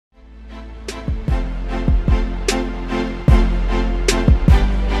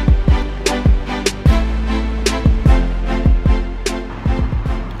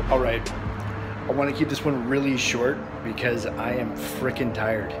want to keep this one really short because I am freaking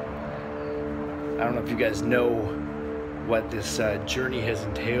tired. I don't know if you guys know what this journey has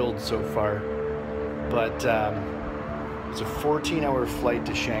entailed so far, but it's a 14-hour flight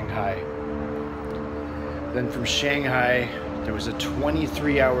to Shanghai. Then from Shanghai, there was a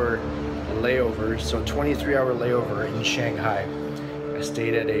 23-hour layover, so a 23-hour layover in Shanghai. I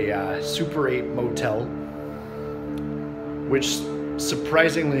stayed at a Super 8 motel, which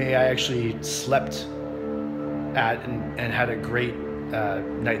surprisingly I actually slept at and had a great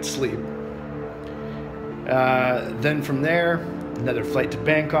night's sleep. Then from there, another flight to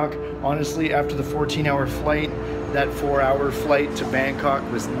Bangkok. Honestly, after the 14-hour flight, that 4-hour flight to Bangkok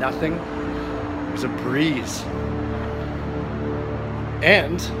was nothing. It was a breeze.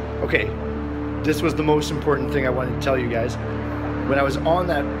 And, okay, this was the most important thing I wanted to tell you guys. When I was on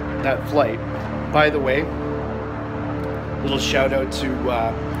that flight, by the way, little shout out to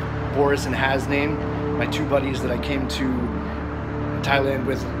Boris and Hasnain, my two buddies that I came to Thailand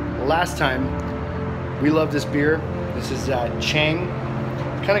with last time. We love this beer. This is Chang.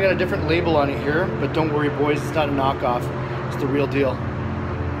 Kind of got a different label on it here, but don't worry boys, it's not a knockoff. It's the real deal.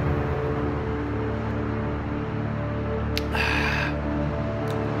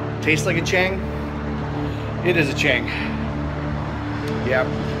 Tastes like a Chang? It is a Chang. Yeah,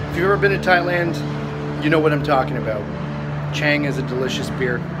 if you've ever been to Thailand, you know what I'm talking about. Chang is a delicious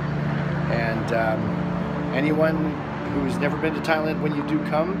beer, and anyone who's never been to Thailand, when you do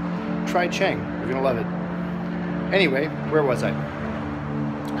come, try Chang. You're gonna love it. Anyway, where was I?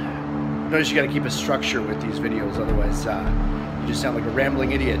 Notice you gotta keep a structure with these videos, otherwise you just sound like a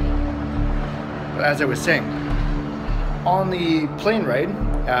rambling idiot. But as I was saying, on the plane ride,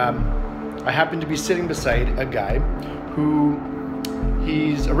 I happened to be sitting beside a guy who,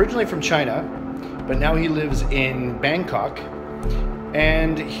 he's originally from China, but now he lives in Bangkok,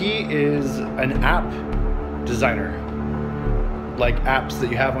 and he is an app designer, like apps that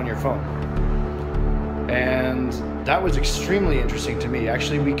you have on your phone. And that was extremely interesting to me.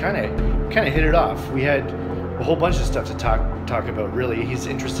 Actually, we kind of hit it off. We had a whole bunch of stuff to talk about, really. He's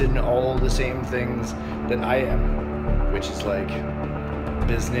interested in all the same things that I am, which is like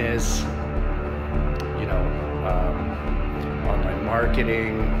business, you know, online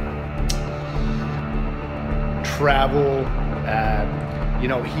marketing, travel. You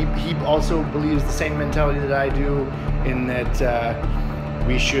know, he also believes the same mentality that I do, in that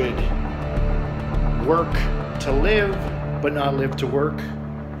we should work to live, but not live to work.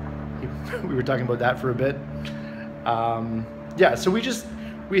 We were talking about that for a bit. Yeah, so we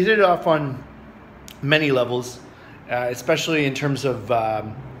hit it off on many levels, especially in terms of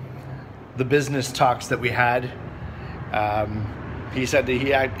the business talks that we had. He said that he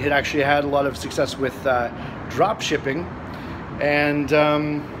had actually had a lot of success with drop shipping, and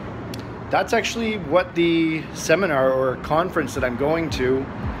that's actually what the seminar or conference that I'm going to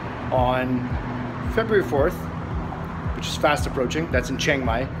on February 4th, which is fast approaching, that's in Chiang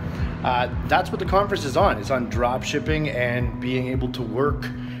Mai. That's what the conference is on. It's on drop shipping and being able to work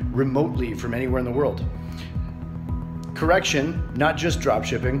remotely from anywhere in the world. Correction, not just drop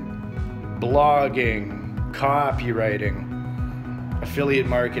shipping, blogging, copywriting, affiliate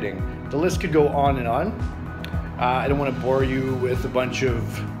marketing. The list could go on and on. I don't want to bore you with a bunch of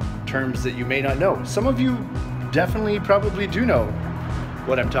terms that you may not know. Some of you definitely probably do know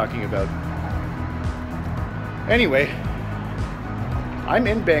what I'm talking about. Anyway, I'm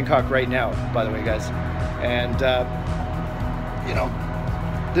in Bangkok right now, by the way, guys, and you know,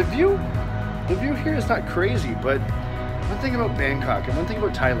 the view here is not crazy, but one thing about Bangkok and one thing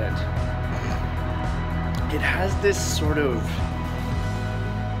about Thailand, it has this sort of,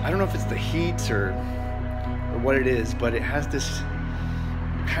 I don't know if it's the heat or what it is, but it has this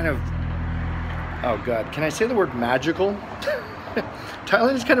kind of, oh God, can I say the word magical?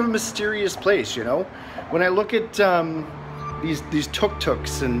 Thailand is kind of a mysterious place, you know? When I look at these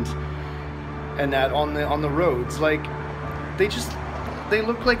tuk-tuks and that on the roads, like they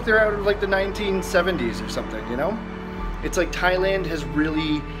look like they're out of like the 1970s or something, you know? It's like Thailand has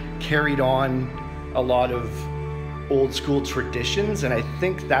really carried on a lot of old school traditions, and I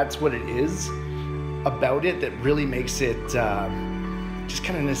think that's what it is about it that really makes it just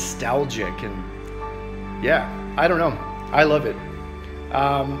kind of nostalgic. And yeah, I don't know, I love it.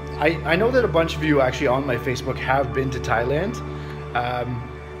 I know that a bunch of you actually on my Facebook have been to Thailand,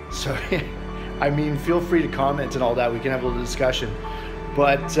 so I mean, feel free to comment and all that. We can have a little discussion,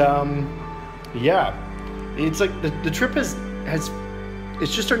 but yeah, it's like the trip it's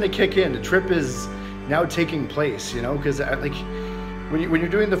just starting to kick in. The trip is now taking place, you know, because like when you're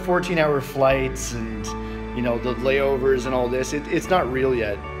doing the 14-hour flights and, you know, the layovers and all this, it's not real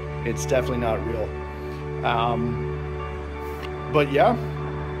yet. It's definitely not real. But yeah,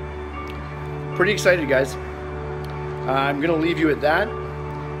 pretty excited, guys. I'm gonna leave you at that,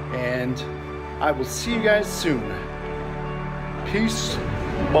 and I will see you guys soon. Peace.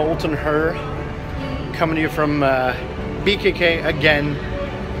 Bolton her, coming to you from BKK again.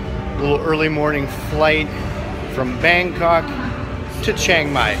 A little early morning flight from Bangkok to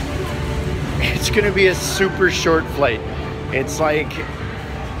Chiang Mai. It's gonna be a super short flight. It's like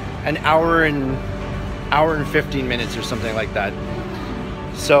an hour and 15 minutes or something like that.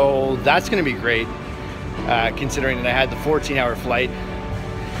 So that's gonna be great, considering that I had the 14-hour flight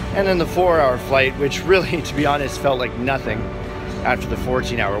and then the 4-hour flight, which really, to be honest, felt like nothing after the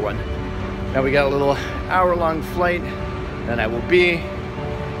 14-hour one. Now we got a little hour-long flight, and I will be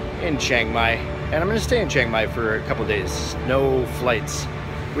in Chiang Mai, and I'm gonna stay in Chiang Mai for a couple days. No flights,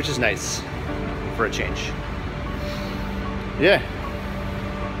 which is nice for a change. Yeah.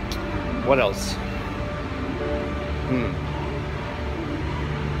 What else?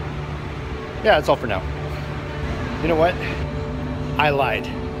 Yeah, that's all for now. You know what? I lied.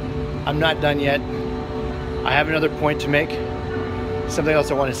 I'm not done yet. I have another point to make. Something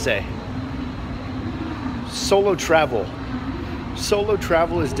else I want to say. Solo travel. Solo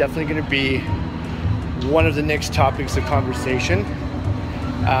travel is definitely going to be one of the next topics of conversation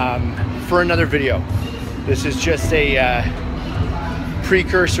for another video. This is just a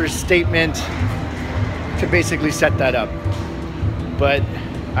precursor statement to basically set that up. But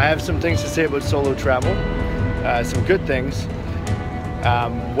I have some things to say about solo travel, some good things.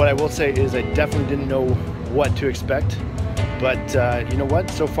 What I will say is I definitely didn't know what to expect, but you know what?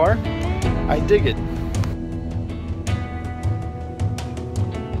 So far, I dig it.